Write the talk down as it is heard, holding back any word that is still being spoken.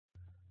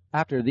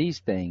After these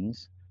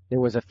things there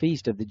was a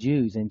feast of the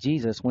Jews, and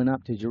Jesus went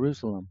up to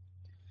Jerusalem.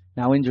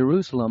 Now in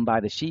Jerusalem by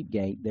the sheep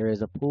gate there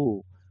is a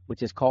pool,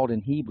 which is called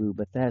in Hebrew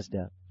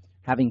Bethesda,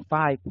 having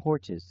 5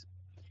 porches.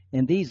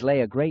 In these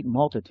lay a great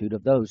multitude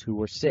of those who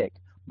were sick,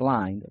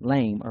 blind,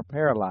 lame, or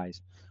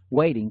paralyzed,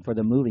 waiting for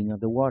the moving of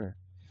the water.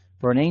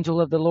 For an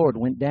angel of the Lord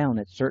went down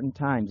at certain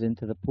times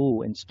into the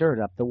pool and stirred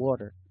up the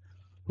water.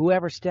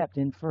 Whoever stepped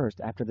in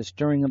first after the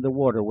stirring of the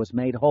water was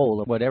made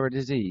whole of whatever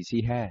disease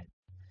he had.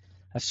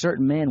 A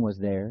certain man was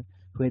there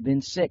who had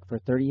been sick for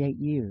 38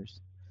 years.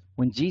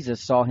 When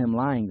Jesus saw him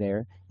lying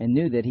there, and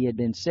knew that he had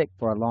been sick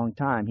for a long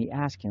time, he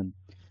asked him,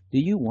 "Do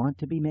you want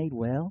to be made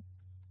well?"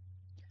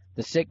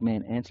 The sick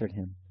man answered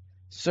him,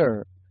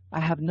 "Sir, I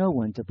have no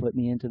one to put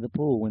me into the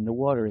pool when the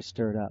water is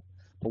stirred up,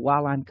 but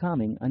while I'm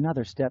coming,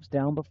 another steps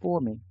down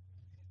before me."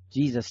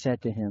 Jesus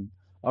said to him,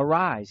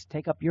 "Arise,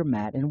 take up your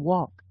mat and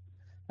walk."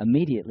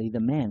 Immediately the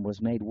man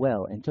was made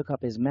well, and took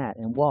up his mat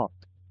and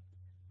walked.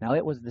 Now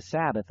it was the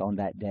Sabbath on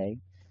that day.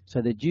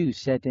 So the Jews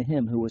said to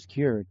him who was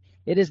cured,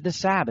 "It is the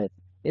Sabbath.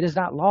 It is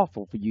not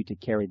lawful for you to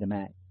carry the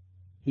mat."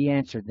 He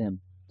answered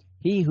them,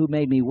 "He who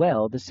made me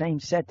well, the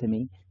same said to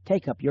me,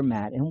 'Take up your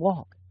mat and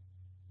walk.'"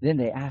 Then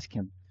they asked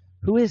him,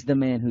 "Who is the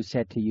man who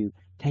said to you,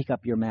 'Take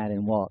up your mat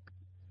and walk'?"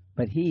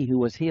 But he who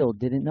was healed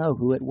didn't know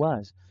who it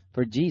was,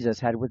 for Jesus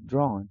had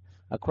withdrawn,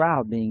 a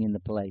crowd being in the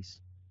place.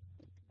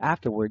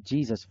 Afterward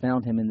Jesus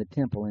found him in the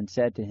temple and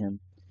said to him,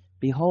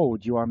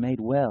 "Behold, you are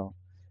made well.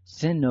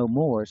 Sin no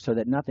more, so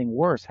that nothing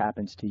worse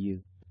happens to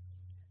you."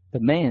 The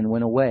man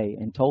went away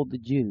and told the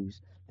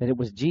Jews that it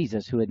was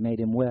Jesus who had made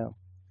him well.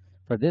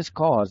 For this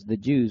cause the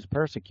Jews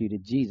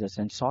persecuted Jesus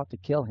and sought to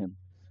kill him,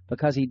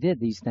 because he did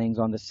these things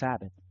on the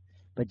Sabbath.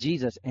 But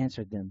Jesus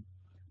answered them,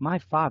 "My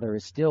Father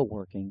is still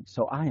working,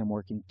 so I am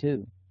working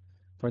too."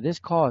 For this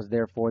cause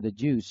therefore the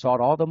Jews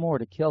sought all the more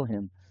to kill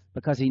him,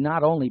 because he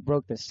not only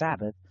broke the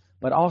Sabbath,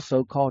 but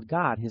also called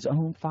God his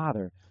own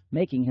Father,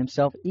 making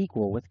himself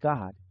equal with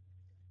God.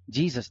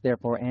 Jesus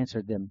therefore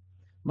answered them,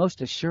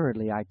 "Most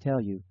assuredly I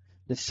tell you,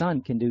 the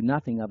Son can do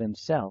nothing of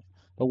himself,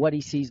 but what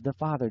he sees the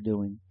Father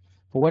doing.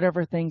 For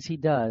whatever things he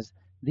does,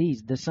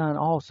 these the Son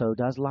also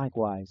does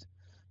likewise.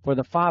 For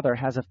the Father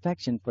has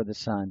affection for the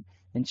Son,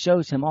 and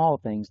shows him all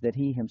things that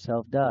he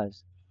himself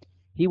does.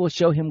 He will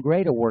show him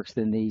greater works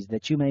than these,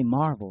 that you may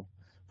marvel.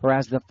 For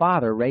as the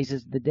Father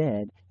raises the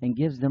dead, and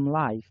gives them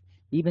life,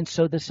 even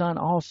so the Son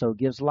also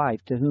gives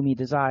life to whom he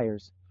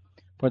desires.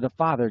 For the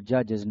Father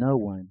judges no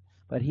one,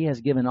 but he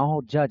has given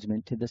all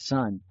judgment to the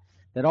Son,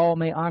 that all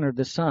may honor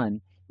the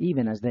Son,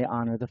 even as they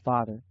honor the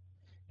Father.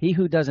 He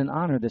who doesn't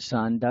honor the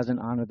Son doesn't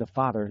honor the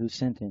Father who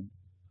sent him.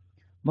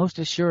 Most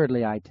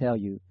assuredly I tell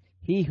you,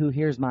 he who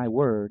hears my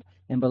word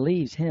and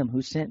believes him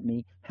who sent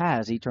me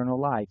has eternal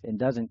life, and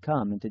doesn't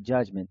come into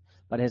judgment,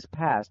 but has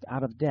passed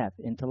out of death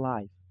into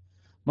life.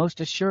 Most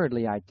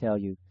assuredly I tell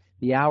you,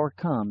 the hour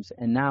comes,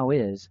 and now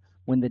is,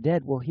 when the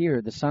dead will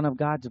hear the Son of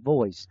God's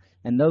voice,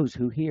 and those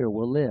who hear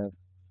will live.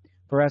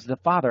 For as the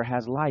Father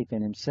has life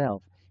in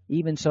himself,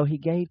 even so he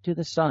gave to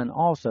the Son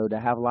also to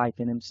have life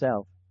in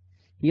himself.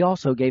 He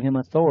also gave him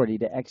authority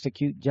to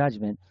execute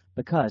judgment,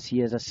 because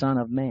he is a Son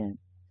of Man.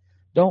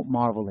 Don't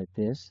marvel at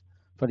this,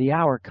 for the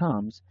hour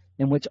comes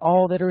in which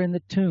all that are in the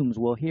tombs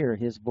will hear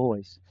his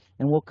voice,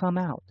 and will come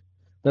out,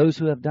 those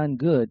who have done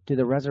good to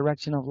the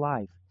resurrection of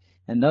life,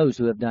 and those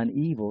who have done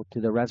evil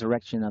to the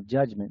resurrection of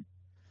judgment.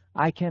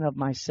 I can of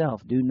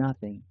myself do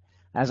nothing.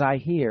 As I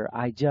hear,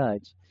 I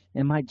judge,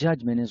 and my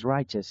judgment is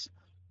righteous,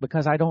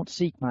 because I don't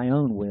seek my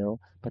own will,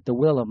 but the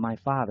will of my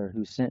Father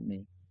who sent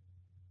me.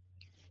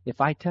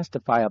 If I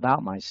testify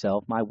about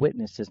myself, my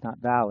witness is not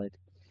valid.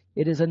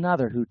 It is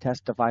another who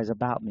testifies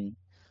about me.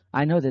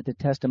 I know that the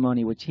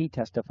testimony which he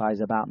testifies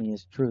about me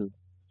is true.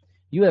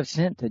 You have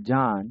sent to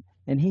John,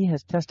 and he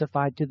has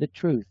testified to the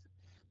truth,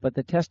 but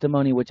the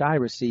testimony which I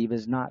receive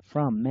is not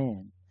from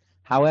man.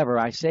 However,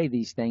 I say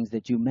these things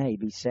that you may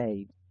be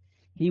saved.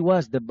 He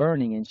was the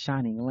burning and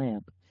shining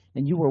lamp,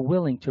 and you were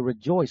willing to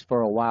rejoice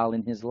for a while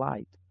in his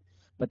light.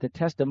 But the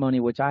testimony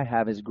which I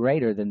have is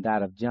greater than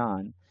that of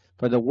John,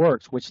 for the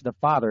works which the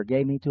Father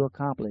gave me to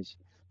accomplish,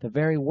 the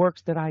very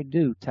works that I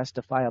do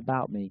testify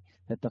about me,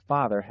 that the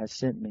Father has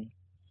sent me.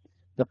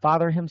 The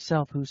Father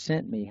himself who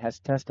sent me has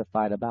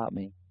testified about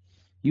me.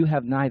 You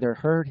have neither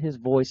heard his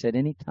voice at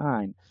any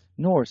time,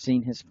 nor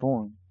seen his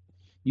form.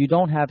 You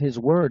don't have his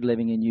word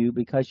living in you,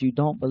 because you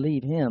don't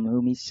believe him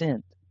whom he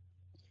sent.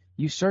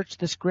 You search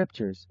the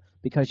Scriptures,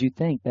 because you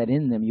think that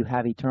in them you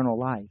have eternal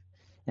life.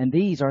 And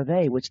these are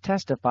they which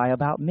testify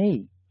about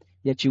me.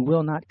 Yet you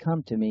will not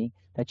come to me,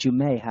 that you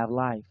may have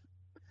life.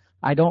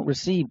 I don't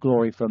receive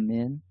glory from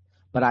men,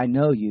 but I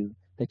know you,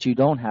 that you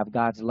don't have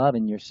God's love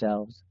in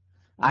yourselves.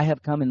 I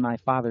have come in my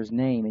Father's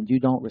name, and you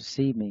don't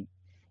receive me.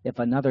 If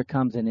another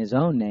comes in his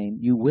own name,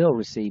 you will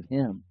receive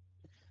him.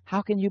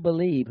 How can you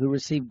believe who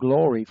receive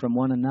glory from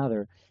one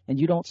another, and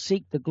you don't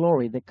seek the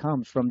glory that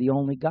comes from the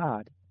only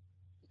God?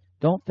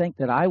 Don't think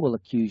that I will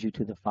accuse you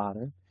to the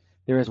Father.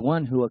 There is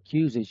one who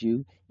accuses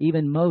you,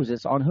 even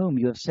Moses, on whom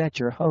you have set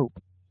your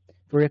hope.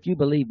 For if you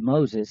believed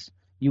Moses,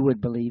 you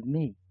would believe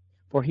me,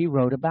 for he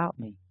wrote about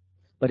me.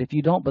 But if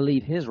you don't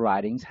believe his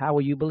writings, how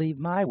will you believe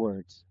my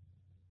words?